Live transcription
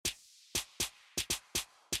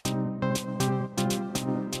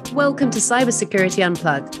Welcome to Cybersecurity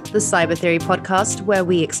Unplugged, the Cyber Theory podcast where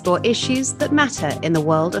we explore issues that matter in the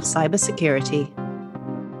world of cybersecurity.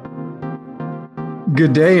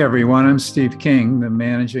 Good day, everyone. I'm Steve King, the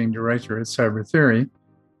Managing Director at Cyber Theory.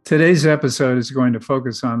 Today's episode is going to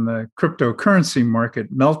focus on the cryptocurrency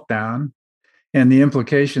market meltdown and the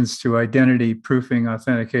implications to identity proofing,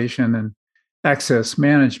 authentication, and access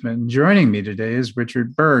management. And joining me today is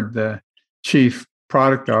Richard Bird, the Chief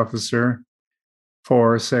Product Officer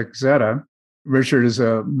for Sekzetta. Richard is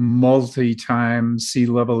a multi-time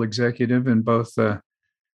C-level executive in both the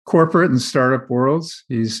corporate and startup worlds.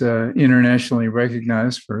 He's internationally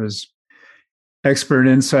recognized for his expert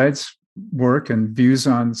insights, work, and views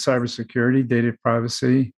on cybersecurity, data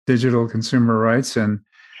privacy, digital consumer rights, and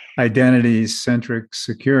identity-centric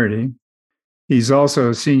security. He's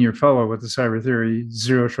also a senior fellow with the Cyber Theory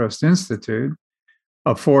Zero Trust Institute,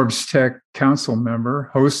 a Forbes Tech Council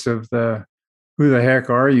member, host of the Who the Heck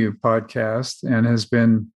Are You podcast, and has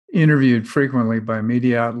been interviewed frequently by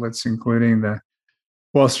media outlets, including the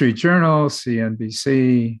Wall Street Journal,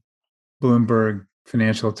 CNBC, Bloomberg,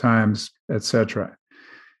 Financial Times, etc.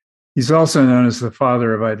 He's also known as the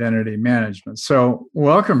father of identity management. So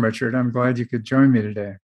welcome, Richard. I'm glad you could join me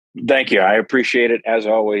today. Thank you. I appreciate it. As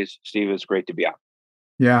always, Steve, it's great to be on.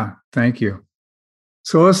 Yeah, thank you.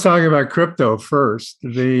 So let's talk about crypto first.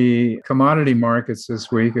 The commodity markets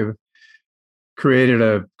this week have created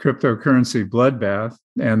a cryptocurrency bloodbath,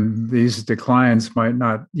 and these declines might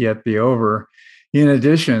not yet be over. In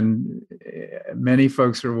addition, many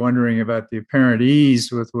folks are wondering about the apparent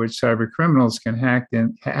ease with which cyber criminals can hack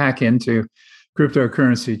into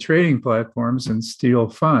cryptocurrency trading platforms and steal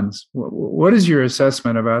funds. What is your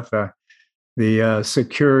assessment about the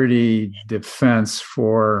security defense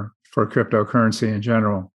for cryptocurrency in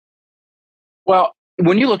general? Well,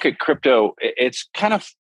 when you look at crypto, it's kind of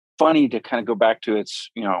funny to kind of go back to its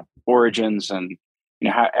origins and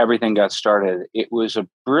how everything got started. It was a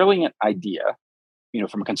brilliant idea,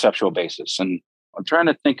 from a conceptual basis. And I'm trying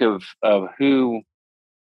to think of who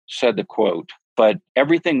said the quote, but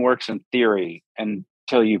everything works in theory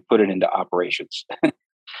until you put it into operations.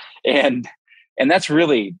 and that's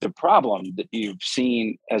really the problem that you've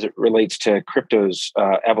seen as it relates to crypto's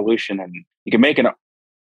evolution. And you can make an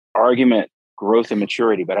argument, growth and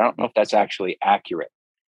maturity, but I don't know if that's actually accurate.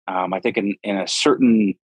 I think in a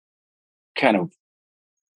certain kind of,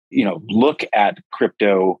 look at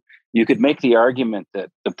crypto, you could make the argument that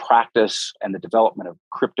the practice and the development of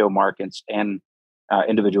crypto markets and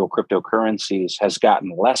individual cryptocurrencies has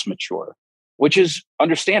gotten less mature, which is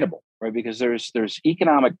understandable, right? Because there's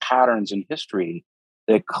economic patterns in history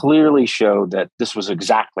that clearly show that this was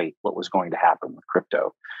exactly what was going to happen with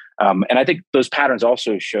crypto. And I think those patterns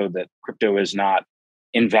also show that crypto is not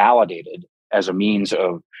invalidated as a means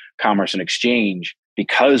of commerce and exchange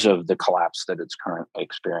because of the collapse that it's currently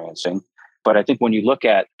experiencing. But I think when you look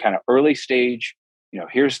at kind of early stage,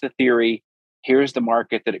 here's the theory, here's the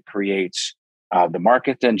market that it creates. The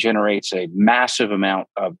market then generates a massive amount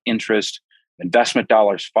of interest. Investment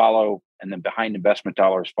dollars follow, and then behind investment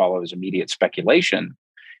dollars follows immediate speculation.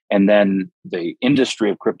 And then the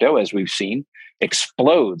industry of crypto, as we've seen,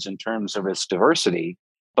 explodes in terms of its diversity.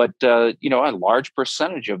 But a large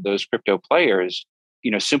percentage of those crypto players,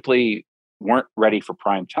 simply weren't ready for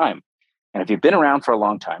prime time. And if you've been around for a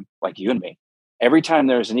long time, like you and me, every time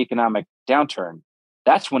there's an economic downturn,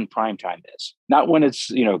 that's when prime time is. Not when it's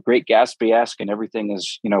Great Gatsby-esque and everything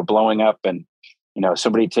is blowing up, and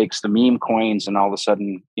somebody takes the meme coins and all of a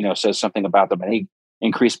sudden says something about them and they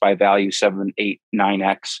increase by value 7, 8,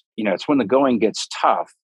 9x. It's when the going gets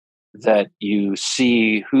tough that you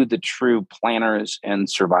see who the true planners and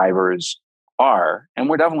survivors are. And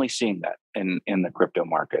we're definitely seeing that in the crypto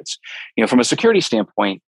markets. From a security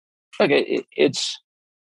standpoint, look, it's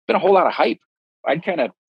been a whole lot of hype. I'd kind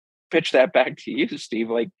of pitch that back to you, Steve.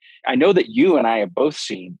 Like, I know that you and I have both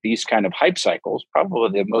seen these kind of hype cycles,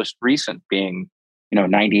 probably the most recent being,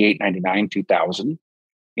 98, 99, 2000.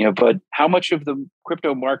 But how much of the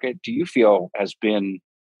crypto market do you feel has been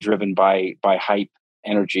driven by hype,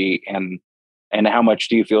 energy, and how much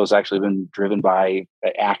do you feel has actually been driven by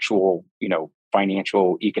actual,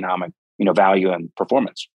 financial, economic, value and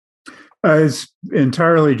performance? It's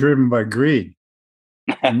entirely driven by greed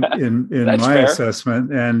in my fair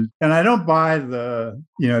assessment. And I don't buy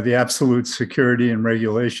the absolute security and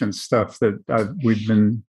regulation stuff that we've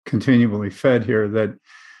been continually fed here, that,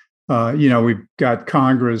 we've got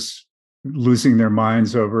Congress losing their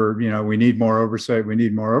minds over, we need more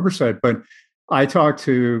oversight. But I talk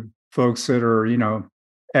to folks that are,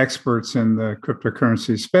 experts in the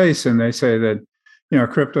cryptocurrency space, and they say that,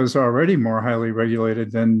 crypto is already more highly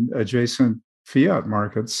regulated than adjacent fiat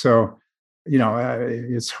markets. So,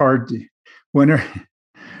 it's hard to, whenever,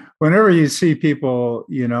 whenever you see people,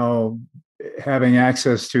 having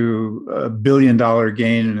access to $1 billion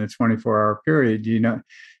gain in a 24-hour period,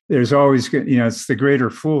 there's always, it's the greater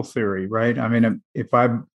fool theory, right? I mean,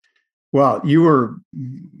 you were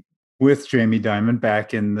with Jamie Dimon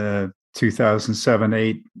back in the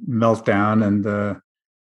 2007-8 meltdown and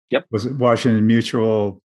was it Washington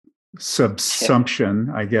Mutual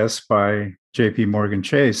subsumption, I guess, by JP Morgan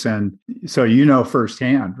Chase. And so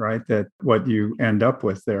firsthand, right, that what you end up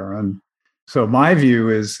with there. And so my view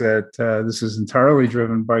is that this is entirely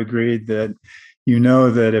driven by greed, that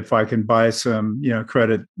that if I can buy some,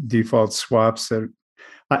 credit default swaps, that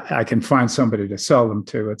I can find somebody to sell them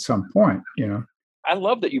to at some point, I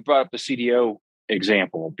love that you brought up the CDO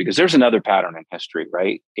example, because there's another pattern in history,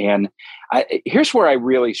 right? And here's where I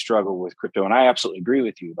really struggle with crypto. And I absolutely agree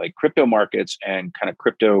with you. Like, crypto markets and kind of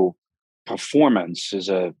crypto performance is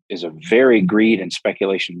a very greed and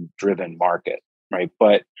speculation driven market, right?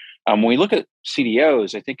 But when we look at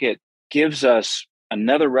CDOs, I think it gives us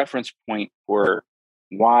another reference point for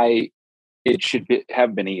why it should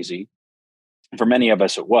have been easy. For many of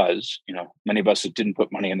us, it was, many of us that didn't put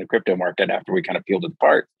money in the crypto market after we kind of peeled it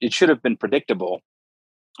apart. It should have been predictable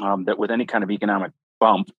that with any kind of economic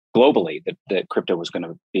bump globally, that crypto was going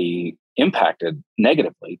to be impacted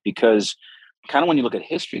negatively, because kind of when you look at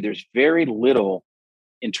history, there's very little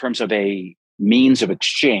in terms of a means of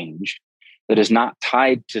exchange that is not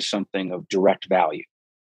tied to something of direct value,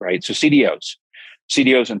 right? So CDOs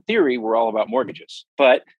in theory were all about mortgages,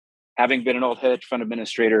 but having been an old hedge fund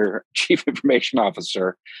administrator, chief information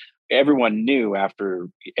officer, everyone knew after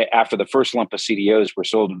the first lump of CDOs were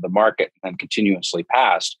sold into the market and continuously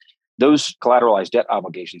passed, those collateralized debt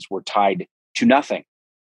obligations were tied to nothing,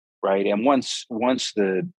 right? And once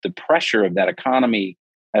the pressure of that economy,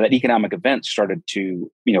 that economic event started to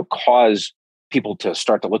cause people to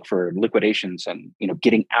start to look for liquidations and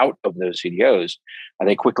getting out of those CDOs,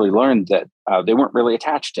 they quickly learned that they weren't really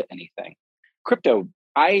attached to anything. Crypto,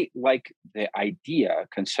 I like the idea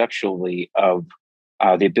conceptually of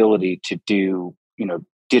the ability to do,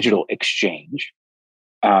 digital exchange.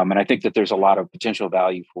 And I think that there's a lot of potential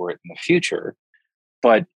value for it in the future,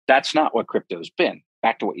 but that's not what crypto's been.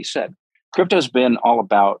 Back to what you said, crypto's been all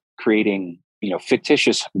about creating,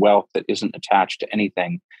 fictitious wealth that isn't attached to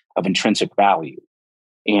anything of intrinsic value.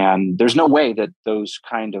 And there's no way that those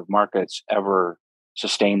kind of markets ever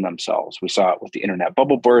sustain themselves. We saw it with the internet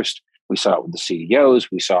bubble burst. We saw it with the CDOs.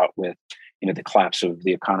 We saw it with, the collapse of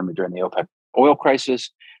the economy during the OPEC oil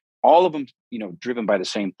crisis. All of them, driven by the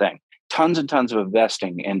same thing: tons and tons of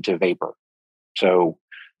investing into vapor. So,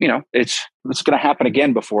 it's going to happen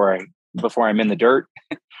again before I'm in the dirt,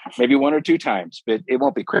 maybe one or two times. But it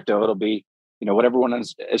won't be crypto. It'll be, what everyone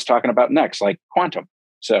is talking about next, like quantum.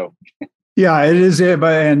 So. Yeah, it is.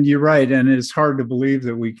 And you're right. And it's hard to believe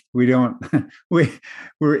that we don't we're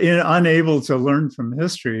unable to learn from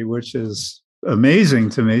history, which is amazing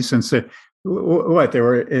to me. Since there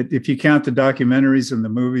were, if you count the documentaries and the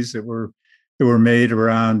movies that were made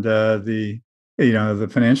around the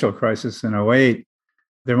financial crisis in 2008,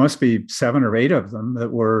 there must be 7 or 8 of them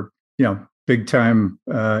that were big time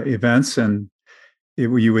events, and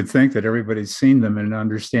you would think that everybody's seen them and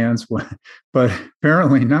understands what, but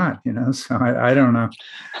apparently not, so I don't know.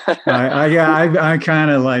 I kind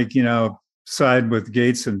of like, side with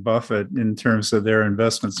Gates and Buffett in terms of their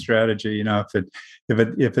investment strategy.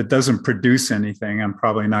 If it doesn't produce anything, I'm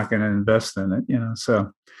probably not going to invest in it,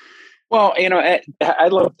 so. Well, I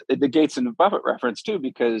love the Gates and Buffett reference too,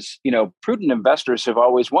 because, prudent investors have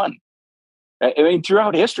always won. I mean,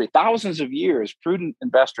 throughout history, thousands of years, prudent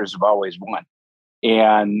investors have always won.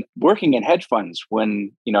 And working in hedge funds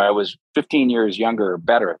when, I was 15 years younger or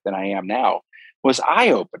better than I am now was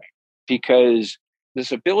eye-opening, because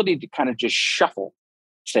this ability to kind of just shuffle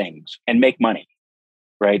things and make money,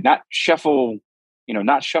 right? Not shuffle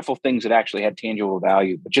things that actually had tangible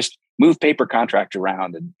value, but just move paper contracts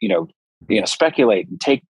around and, speculate and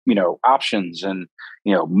take, options and,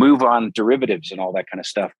 move on derivatives and all that kind of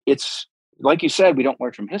stuff. It's like you said, we don't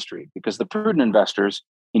learn from history, because the prudent investors,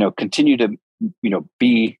 continue to,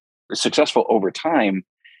 be successful over time.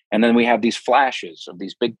 And then we have these flashes of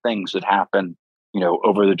these big things that happen,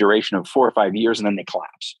 over the duration of 4 or 5 years, and then they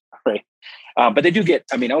collapse, right? But they do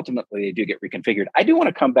ultimately they do get reconfigured. I do want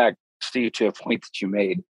to come back, Steve, to a point that you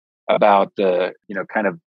made about the, kind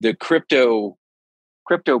of the crypto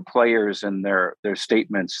players and their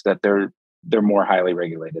statements that they're more highly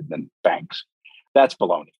regulated than banks. That's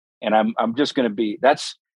baloney. And I'm just going to be,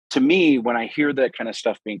 that's, to me, when I hear that kind of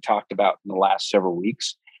stuff being talked about in the last several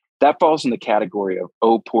weeks, that falls in the category of,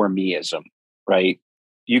 oh, poor meism. right?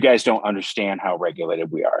 You guys don't understand how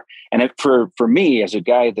regulated we are. And for me, as a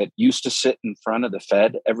guy that used to sit in front of the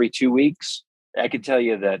Fed every 2 weeks, I can tell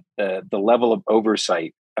you that the level of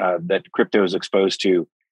oversight that crypto is exposed to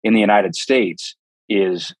in the United States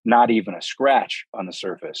is not even a scratch on the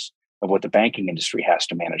surface of what the banking industry has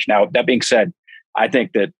to manage. Now, that being said, I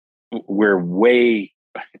think that we're way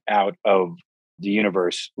out of the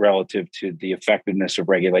universe relative to the effectiveness of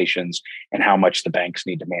regulations and how much the banks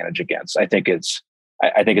need to manage against. I think it's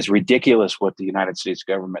ridiculous what the United States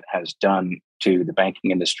government has done to the banking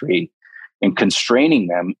industry in constraining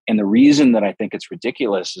them. And the reason that I think it's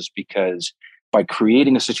ridiculous is because by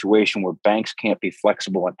creating a situation where banks can't be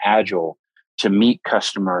flexible and agile to meet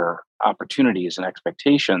customer opportunities and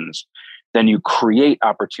expectations, then you create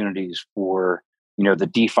opportunities for, the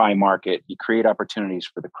DeFi market, you create opportunities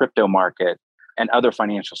for the crypto market and other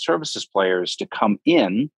financial services players to come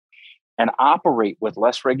in and operate with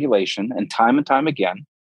less regulation. And time again,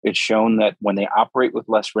 it's shown that when they operate with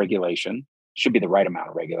less regulation, should be the right amount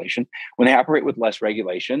of regulation. When they operate with less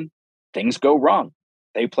regulation, things go wrong.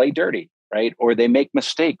 They play dirty, right? Or they make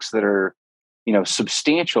mistakes that are,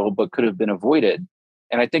 substantial but could have been avoided.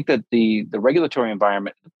 And I think that the regulatory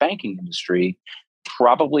environment in the banking industry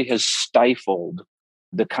probably has stifled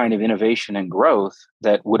the kind of innovation and growth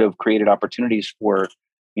that would have created opportunities for,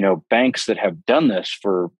 banks that have done this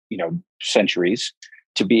for, centuries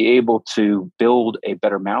to be able to build a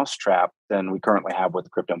better mousetrap than we currently have with the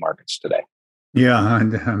crypto markets today. Yeah,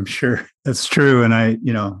 I'm sure that's true. And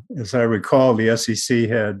as I recall, the SEC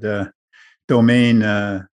had domain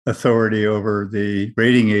authority over the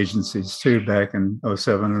rating agencies too back in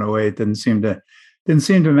 07 and 08. Didn't seem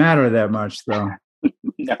to matter that much, though.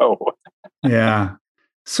 No. Yeah.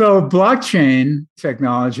 So blockchain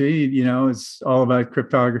technology, it's all about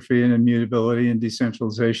cryptography and immutability and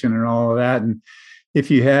decentralization and all of that. And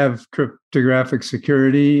if you have cryptographic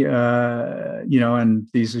security, and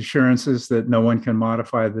these assurances that no one can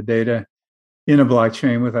modify the data in a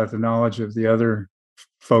blockchain without the knowledge of the other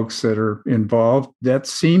folks that are involved, that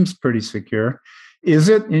seems pretty secure. Is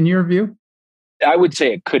it, in your view? I would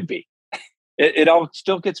say it could be. It all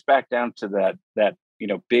still gets back down to that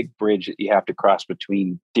big bridge that you have to cross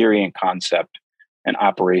between theory and concept and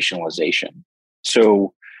operationalization.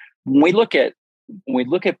 So when we look at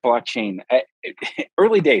blockchain,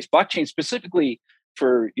 early days, blockchain specifically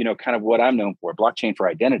for, kind of what I'm known for, blockchain for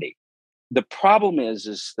identity. The problem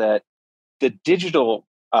is that the digital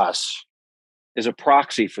us is a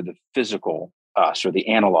proxy for the physical us or the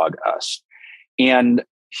analog us. And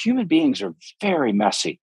human beings are very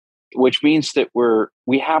messy, which means that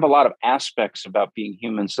we have a lot of aspects about being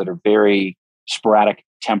humans that are very sporadic,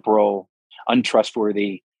 temporal,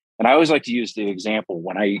 untrustworthy. And I always like to use the example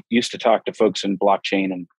when I used to talk to folks in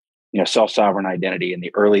blockchain and self-sovereign identity in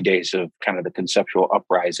the early days of kind of the conceptual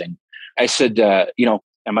uprising. I said,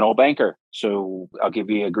 I'm an old banker, so I'll give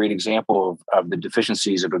you a great example of the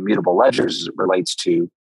deficiencies of immutable ledgers as it relates to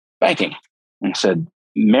banking. And I said,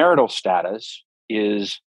 marital status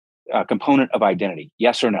is a component of identity,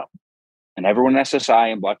 yes or no? And everyone in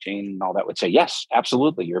SSI and blockchain and all that would say, yes,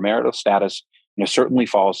 absolutely. Your marital status certainly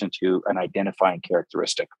falls into an identifying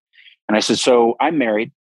characteristic. And I said, so I'm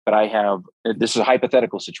married, but this is a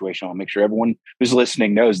hypothetical situation. I'll make sure everyone who's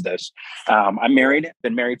listening knows this. I'm married,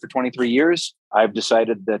 been married for 23 years. I've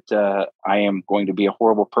decided that I am going to be a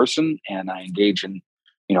horrible person and I engage in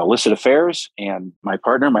illicit affairs. And my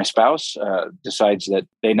partner, my spouse, decides that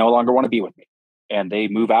they no longer want to be with me. And they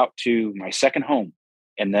move out to my second home.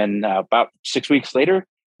 And then about 6 weeks later,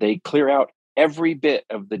 they clear out every bit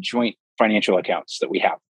of the joint financial accounts that we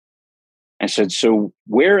have. I said, so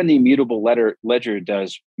where in the immutable ledger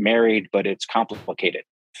does married, but it's complicated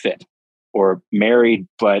fit? Or married,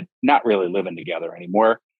 but not really living together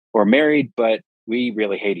anymore? Or married, but we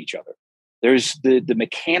really hate each other? There's the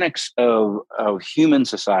mechanics of human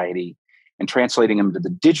society and translating them to the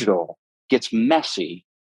digital gets messy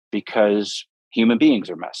because human beings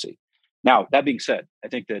are messy. Now, that being said, I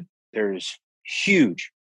think that there's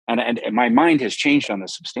huge, and my mind has changed on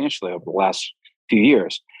this substantially over the last few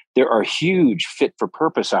years. There are huge fit for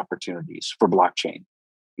purpose opportunities for blockchain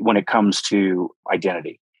when it comes to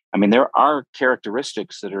identity. I mean, there are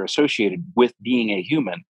characteristics that are associated with being a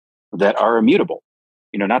human that are immutable,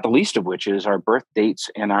 not the least of which is our birth dates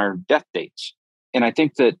and our death dates. And I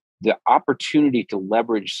think that the opportunity to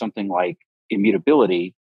leverage something like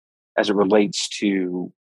immutability as it relates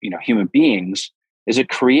to human beings is it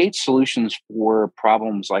creates solutions for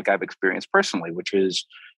problems like I've experienced personally, which is,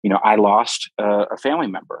 I lost a family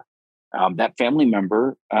member. That family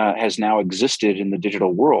member has now existed in the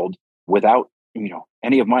digital world without,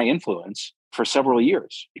 any of my influence for several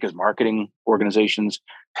years because marketing organizations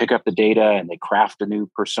pick up the data and they craft a new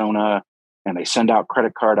persona and they send out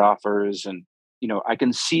credit card offers. And, I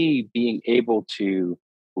can see being able to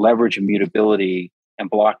leverage immutability and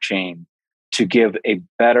blockchain to give a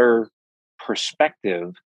better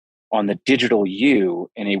perspective on the digital you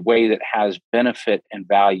in a way that has benefit and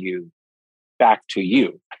value back to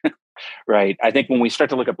you. Right. I think when we start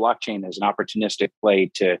to look at blockchain as an opportunistic play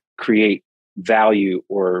to create value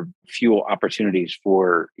or fuel opportunities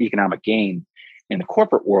for economic gain in the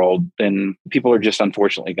corporate world, then people are just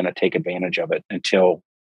unfortunately going to take advantage of it until,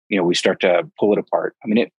 we start to pull it apart. I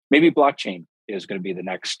mean, maybe blockchain is going to be the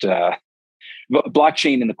next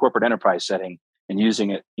blockchain in the corporate enterprise setting and using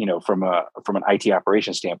it, from an IT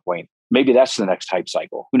operations standpoint. Maybe that's the next hype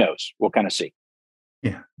cycle. Who knows? We'll kind of see.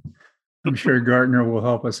 Yeah. I'm sure Gartner will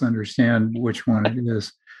help us understand which one it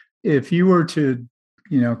is. If you were to,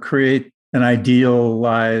 create an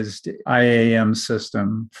idealized IAM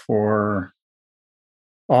system for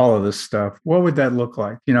all of this stuff, what would that look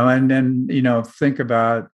like? And then, think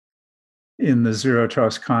about in the zero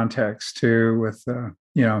trust context too, with,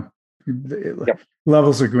 Yep.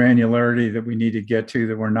 levels of granularity that we need to get to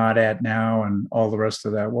that we're not at now and all the rest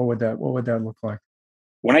of that. What would that look like?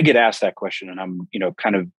 When I get asked that question and I'm,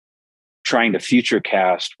 kind of trying to future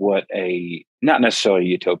cast what not necessarily a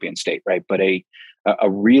utopian state, right? But a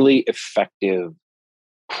really effective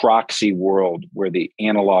proxy world where the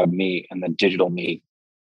analog me and the digital me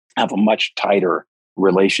have a much tighter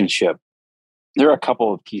relationship. There are a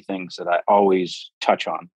couple of key things that I always touch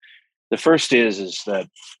on. The first is that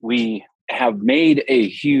we have made a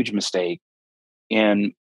huge mistake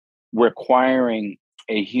in requiring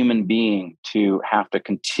a human being to have to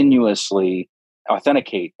continuously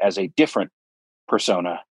authenticate as a different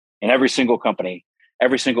persona in every single company,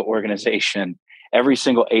 every single organization, every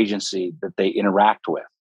single agency that they interact with,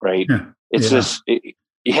 right?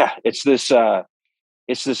 Yeah.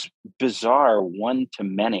 It's this bizarre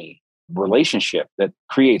one-to-many relationship that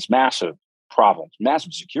creates massive problems,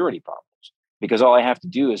 massive security problems, because all I have to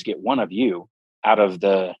do is get one of you out of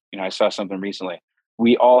the, I saw something recently.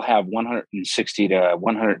 We all have 160 to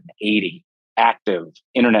 180 active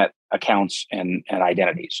internet accounts and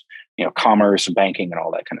identities, commerce and banking and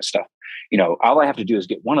all that kind of stuff. All I have to do is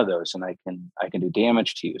get one of those and I can do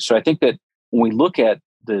damage to you. So I think that when we look at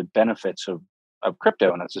the benefits of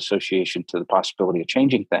crypto and its association to the possibility of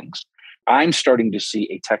changing things, I'm starting to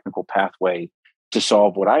see a technical pathway to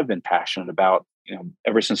solve what I've been passionate about,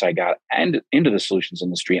 ever since I got into the solutions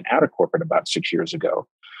industry and out of corporate about 6 years ago,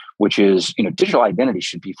 which is, digital identity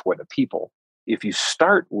should be for the people. If you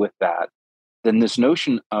start with that, then this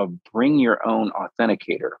notion of bring your own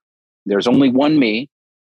authenticator, there's only one me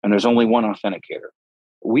and there's only one authenticator.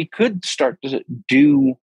 We could start to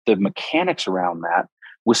do the mechanics around that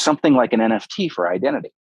with something like an NFT for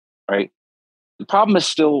identity, right? The problem is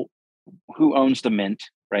still who owns the mint,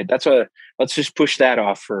 right? Let's just push that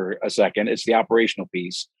off for a second. It's the operational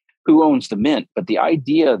piece. Who owns the mint? But the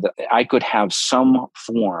idea that I could have some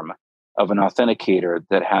form of an authenticator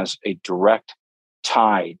that has a direct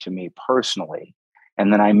tie to me personally,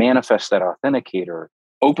 and then I manifest that authenticator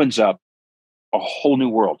opens up a whole new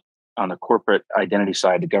world on the corporate identity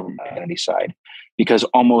side, the government identity side, because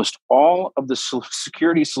almost all of the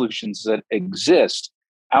security solutions that exist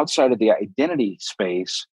outside of the identity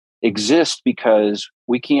space exist because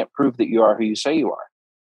we can't prove that you are who you say you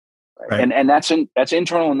are. Right? And that's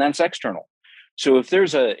internal and that's external. So if there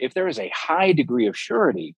is a high degree of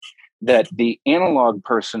surety that the analog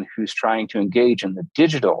person who's trying to engage in the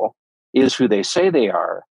digital is who they say they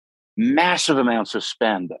are, massive amounts of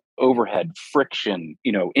spend, overhead, friction,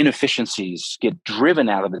 inefficiencies get driven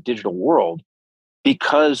out of the digital world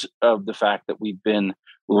because of the fact that we've been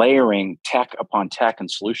layering tech upon tech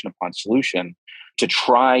and solution upon solution to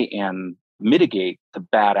try and mitigate the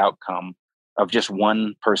bad outcome of just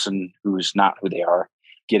one person who's not who they are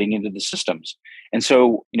getting into the systems. And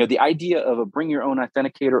so, the idea of a bring your own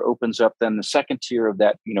authenticator opens up then the second tier of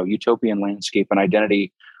that, utopian landscape and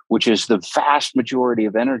identity, which is the vast majority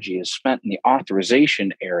of energy is spent in the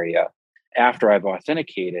authorization area after I've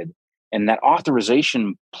authenticated. And that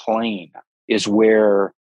authorization plane is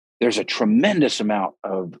where there's a tremendous amount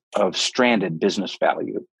of stranded business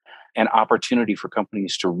value and opportunity for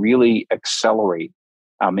companies to really accelerate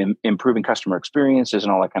improving customer experiences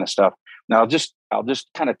and all that kind of stuff. Now, I'll just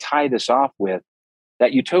kind of tie this off with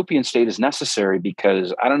that utopian state is necessary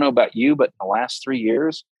because I don't know about you, but in the last 3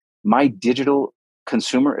 years, my digital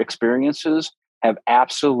consumer experiences have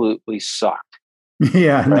absolutely sucked.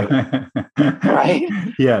 Yeah. Right? Right?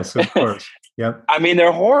 Yes, of course. Yep. I mean,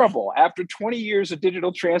 they're horrible. After 20 years of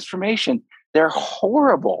digital transformation, they're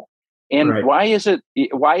horrible. And Right. why is it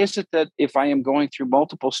that if I am going through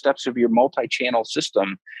multiple steps of your multi-channel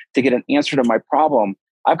system to get an answer to my problem,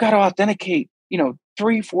 I've got to authenticate,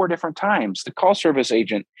 3, 4 different times. The call service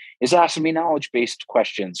agent is asking me knowledge-based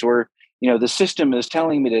questions, or, the system is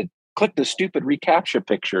telling me to click the stupid reCAPTCHA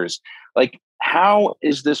pictures. Like, how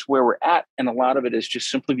is this where we're at? And a lot of it is just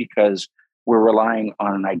simply because we're relying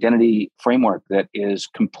on an identity framework that is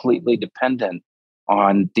completely dependent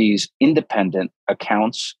on these independent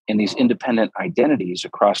accounts and these independent identities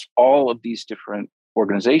across all of these different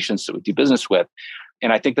organizations that we do business with.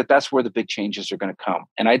 And I think that that's where the big changes are going to come.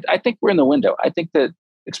 And I think we're in the window. I think that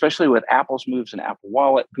especially with Apple's moves and Apple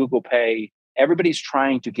Wallet, Google Pay, everybody's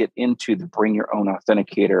trying to get into the bring your own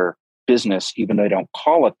authenticator business, even though they don't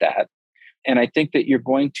call it that. And I think that you're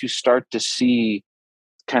going to start to see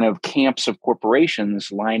kind of camps of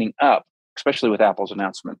corporations lining up, especially with Apple's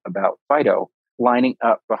announcement about FIDO, lining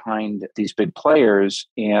up behind these big players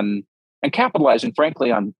and capitalizing,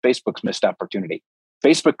 frankly, on Facebook's missed opportunity.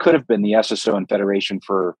 Facebook could have been the SSO and federation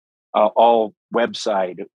for all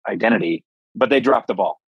website identity, but they dropped the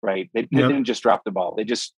ball, right? They didn't just drop the ball. They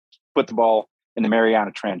just put the ball in the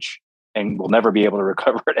Mariana Trench and will never be able to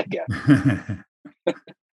recover it again.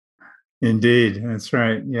 Indeed. That's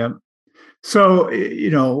right. Yep. So,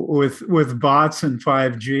 with bots and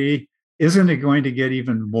 5G, isn't it going to get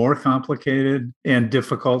even more complicated and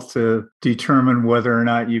difficult to determine whether or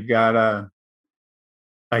not you've got a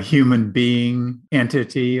human being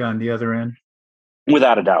entity on the other end?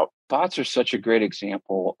 Without a doubt. Bots are such a great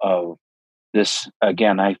example of this.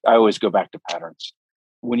 Again, I always go back to patterns.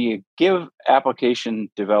 When you give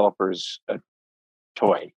application developers a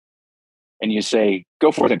toy and you say,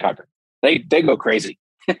 go forth and conquer, they go crazy,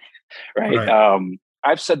 right?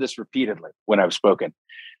 I've said this repeatedly when I've spoken.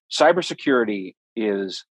 Cybersecurity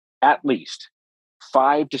is at least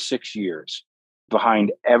 5 to 6 years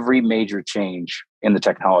behind every major change in the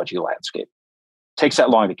technology landscape. It takes that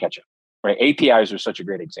long to catch up, right? APIs are such a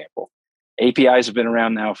great example. APIs have been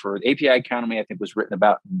around now for API Economy, I think was written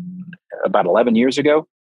about 11 years ago.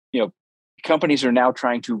 Companies are now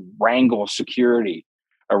trying to wrangle security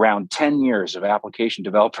around 10 years of application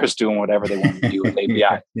developers doing whatever they want to do with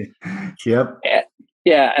API. Yep.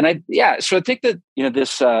 So I think that,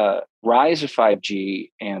 this rise of 5G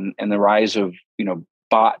and the rise of,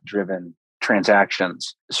 bot-driven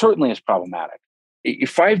transactions certainly is problematic.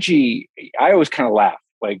 5G, I always kind of laugh.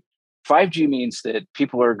 Like, 5G means that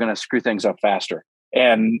people are going to screw things up faster.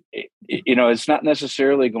 And, it's not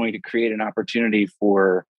necessarily going to create an opportunity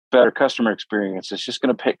for better customer experience. It's just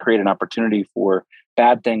going to create an opportunity for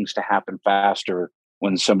bad things to happen faster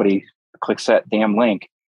when somebody clicks that damn link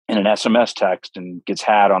in an SMS text and gets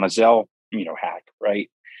had on a Zelle, hack, right?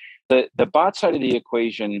 The bot side of the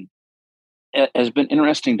equation has been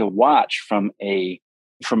interesting to watch from a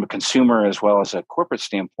consumer as well as a corporate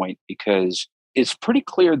standpoint, because it's pretty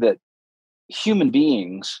clear that human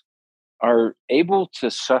beings are able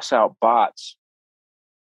to suss out bots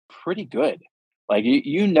pretty good. Like,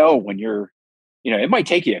 when you're, it might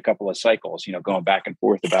take you a couple of cycles, going back and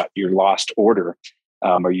forth about your lost order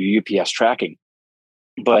or your UPS tracking.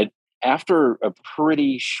 But after a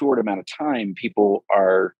pretty short amount of time, people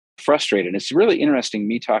are frustrated. It's really interesting,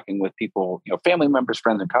 me talking with people, family members,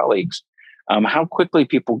 friends, and colleagues, how quickly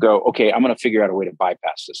people go, okay, I'm going to figure out a way to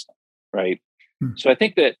bypass this thing, right? So I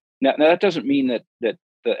think that now that doesn't mean that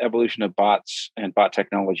the evolution of bots and bot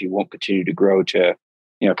technology won't continue to grow to,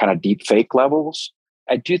 kind of deep fake levels.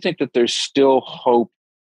 I do think that there's still hope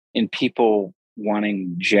in people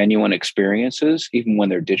wanting genuine experiences, even when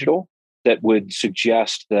they're digital, that would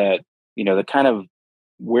suggest that, the kind of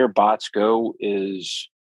where bots go is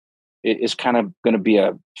kind of going to be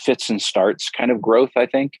a fits and starts kind of growth, I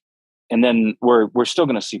think. And then we're still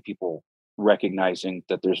going to see people recognizing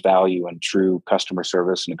that there's value in true customer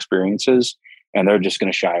service and experiences, and they're just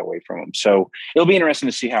going to shy away from them. So it'll be interesting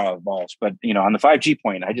to see how it evolves. But, on the 5G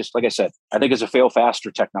point, like I said, I think it's a fail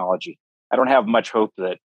faster technology. I don't have much hope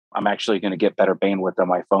that I'm actually going to get better bandwidth on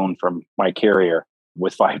my phone from my carrier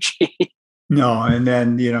with 5G. No, and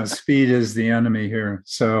then, speed is the enemy here.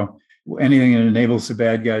 So anything that enables the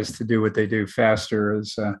bad guys to do what they do faster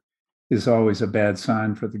is always a bad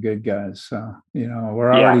sign for the good guys. So,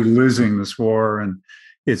 we're already losing this war, and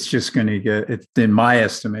it's just going to get, in my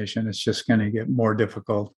estimation, it's just going to get more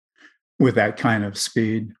difficult with that kind of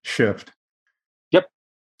speed shift. Yep,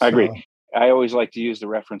 I agree. I always like to use the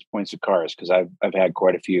reference points of cars because I've had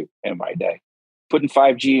quite a few in my day. Putting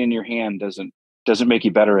 5G in your hand doesn't make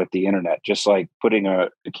you better at the internet. Just like putting the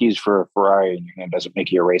keys for a Ferrari in your hand doesn't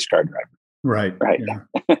make you a race car driver. Right. Right.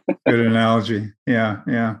 Yeah. Good analogy. Yeah.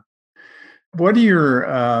 Yeah. What are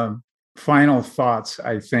your final thoughts,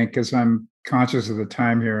 I think, because I'm conscious of the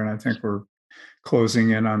time here, and I think we're closing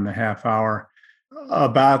in on the half hour,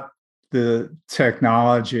 about the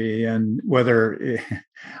technology and whether,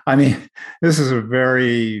 I mean, this is a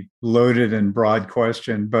very loaded and broad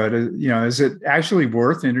question, but is it actually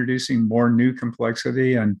worth introducing more new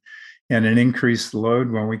complexity and an increased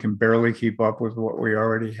load when we can barely keep up with what we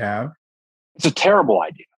already have? It's a terrible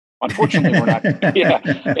idea. Unfortunately, we're not. Yeah.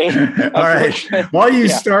 All right. All you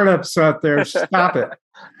startups out there, stop it.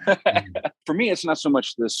 For me, it's not so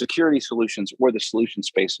much the security solutions or the solution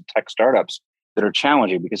space of tech startups that are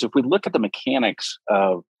challenging, because if we look at the mechanics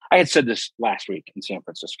of, I had said this last week in San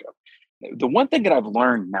Francisco, the one thing that I've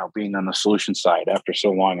learned now being on the solution side after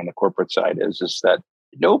so long on the corporate side is that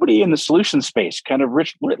nobody in the solution space, kind of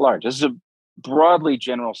writ large, this is a broadly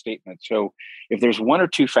general statement. So if there's one or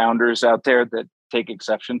two founders out there that take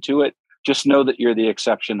exception to it, just know that you're the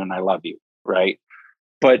exception and I love you, right?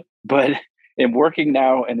 But in working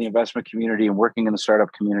now in the investment community and working in the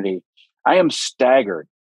startup community, I am staggered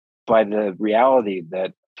by the reality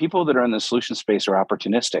that people that are in the solution space are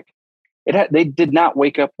opportunistic. They did not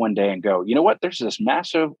wake up one day and go, you know what, there's this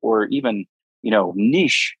massive or even,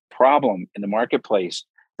 niche problem in the marketplace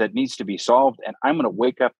that needs to be solved. And I'm going to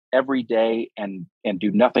wake up every day and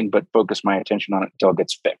do nothing but focus my attention on it until it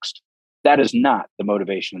gets fixed. That is not the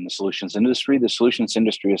motivation in the solutions industry. The solutions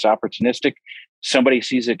industry is opportunistic. Somebody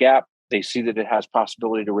sees a gap. They see that it has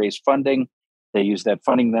possibility to raise funding. They use that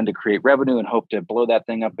funding then to create revenue and hope to blow that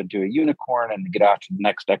thing up into a unicorn and get out to the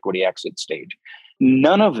next equity exit stage.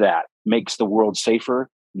 None of that makes the world safer.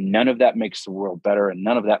 None of that makes the world better. And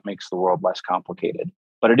none of that makes the world less complicated.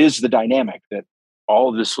 But it is the dynamic that all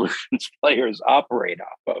of the solutions players operate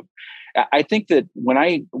off of. I think that when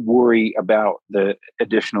I worry about the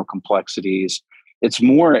additional complexities, it's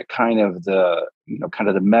more at kind of the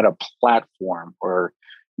meta platform or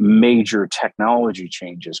major technology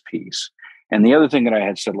changes piece. And the other thing that I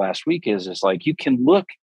had said last week is like, you can look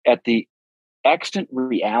at the extant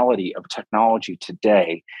reality of technology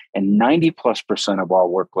today, and 90+% of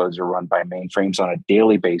all workloads are run by mainframes on a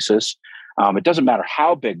daily basis. It doesn't matter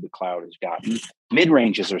how big the cloud has gotten.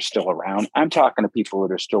 Mid-ranges are still around. I'm talking to people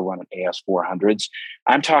that are still running AS400s.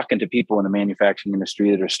 I'm talking to people in the manufacturing industry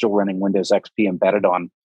that are still running Windows XP embedded on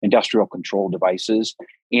industrial control devices.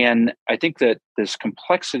 And I think that this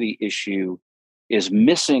complexity issue is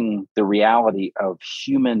missing the reality of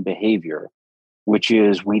human behavior, which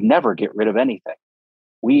is we never get rid of anything.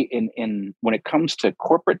 When it comes to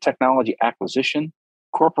corporate technology acquisition,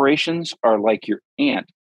 corporations are like your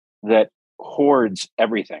aunt that hoards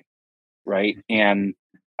everything, right? And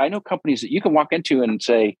I know companies that you can walk into and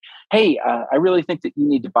say, hey, I really think that you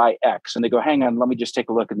need to buy X. And they go, hang on, let me just take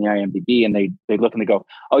a look in the IMDb. And they look and they go,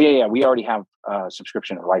 oh, yeah, we already have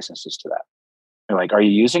subscription or licenses to that. They're like, are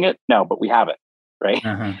you using it? No, but we have it, right?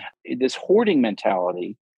 Uh-huh. This hoarding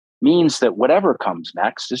mentality means that whatever comes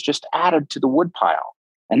next is just added to the woodpile.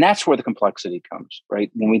 And that's where the complexity comes, right?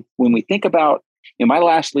 When we think about, my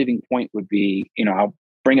last leaving point would be, I'll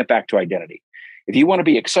bring it back to identity. If you want to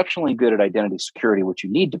be exceptionally good at identity security, which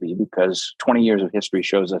you need to be, because 20 years of history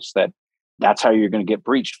shows us that that's how you're going to get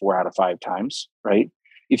breached 4 out of 5 times, right?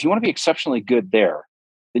 If you want to be exceptionally good there,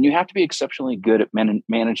 then you have to be exceptionally good at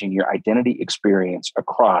managing your identity experience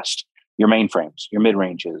across your mainframes, your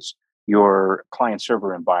mid-ranges, your client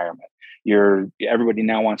server environment. Everybody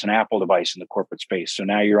now wants an Apple device in the corporate space. So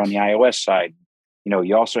now you're on the iOS side.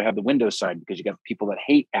 You also have the Windows side because you got people that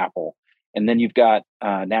hate Apple. And then you've got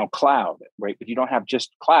now cloud, right? But you don't have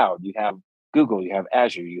just cloud. You have Google, you have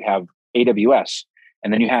Azure, you have AWS,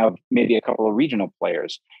 and then you have maybe a couple of regional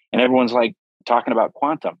players. And everyone's like talking about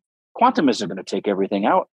quantum. Quantum isn't going to take everything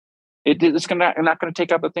out. It's not going to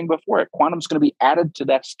take out the thing before it. Quantum's going to be added to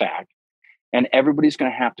that stack. And everybody's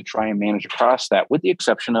going to have to try and manage across that, with the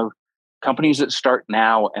exception of companies that start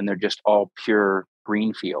now and they're just all pure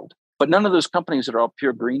greenfield. But none of those companies that are all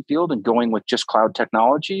pure greenfield and going with just cloud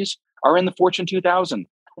technologies are in the Fortune 2000.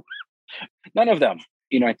 None of them.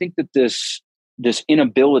 I think that this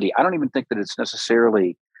inability, I don't even think that it's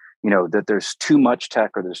necessarily, that there's too much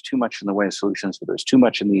tech or there's too much in the way of solutions, or there's too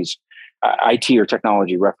much in these IT or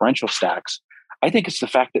technology referential stacks. I think it's the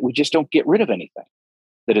fact that we just don't get rid of anything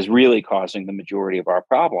that is really causing the majority of our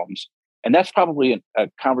problems. And that's probably a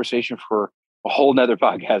conversation for a whole nother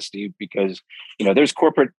podcast, Steve, because, there's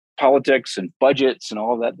corporate politics and budgets and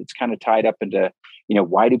all of that that's kind of tied up into,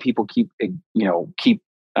 why do people keep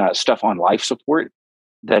stuff on life support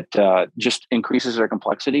that just increases their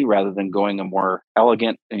complexity rather than going a more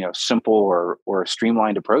elegant, simple or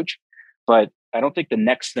streamlined approach. But I don't think the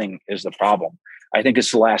next thing is the problem. I think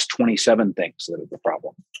it's the last 27 things that are the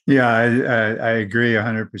problem. Yeah, I agree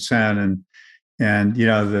 100%. And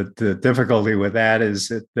the difficulty with that is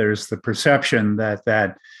that there's the perception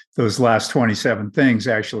that those last 27 things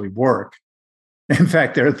actually work. In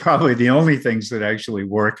fact, they're probably the only things that actually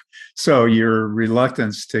work. So your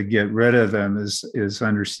reluctance to get rid of them is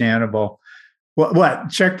understandable. What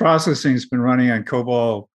check processing has been running on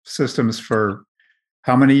COBOL systems for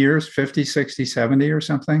how many years? 50, 60, 70 or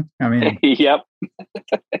something? I mean, yep.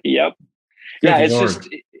 Yeah, it's Lord. just,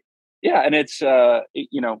 yeah. And it's,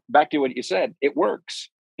 back to what you said, it works.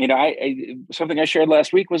 Something I shared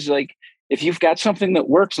last week was like, if you've got something that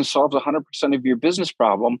works and solves 100% of your business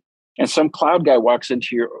problem, and some cloud guy walks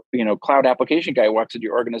into your, cloud application guy walks into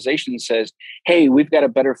your organization and says, hey, we've got a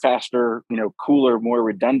better, faster, cooler, more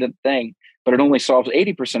redundant thing, but it only solves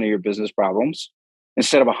 80% of your business problems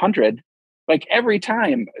instead of 100. Like every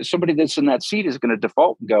time somebody that's in that seat is going to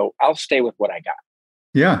default and go, I'll stay with what I got.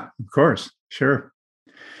 Yeah, of course. Sure.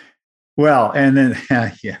 Well, and then,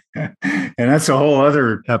 yeah, and that's a whole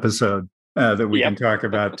other episode that we can talk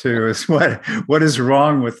about too, is what is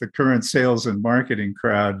wrong with the current sales and marketing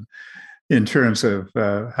crowd in terms of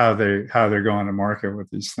how they're going to market with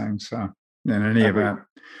these things. So in any event,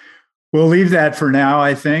 we'll leave that for now,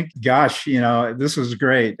 I think. Gosh, this was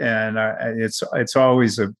great. And it's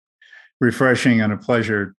always a refreshing and a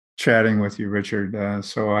pleasure chatting with you, Richard.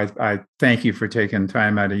 So I thank you for taking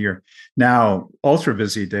time out of your now ultra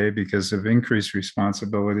busy day because of increased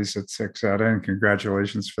responsibilities at Sixetta, and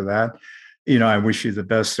congratulations for that. I wish you the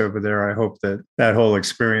best over there. I hope that whole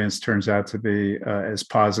experience turns out to be as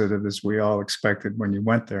positive as we all expected when you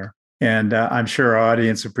went there. And I'm sure our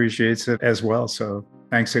audience appreciates it as well. So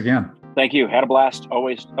thanks again. Thank you. Had a blast.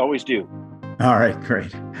 Always do. All right,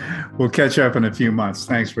 great. We'll catch up in a few months.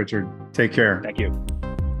 Thanks, Richard. Take care. Thank you.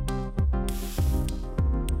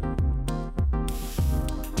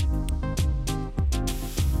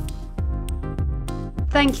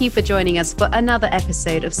 Thank you for joining us for another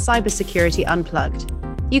episode of Cybersecurity Unplugged.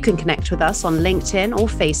 You can connect with us on LinkedIn or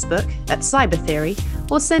Facebook at Cybertheory,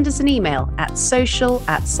 or send us an email at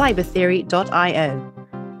social@cybertheory.io.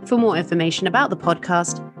 For more information about the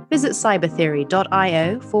podcast, visit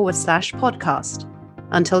cybertheory.io/podcast.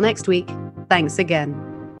 Until next week, thanks again.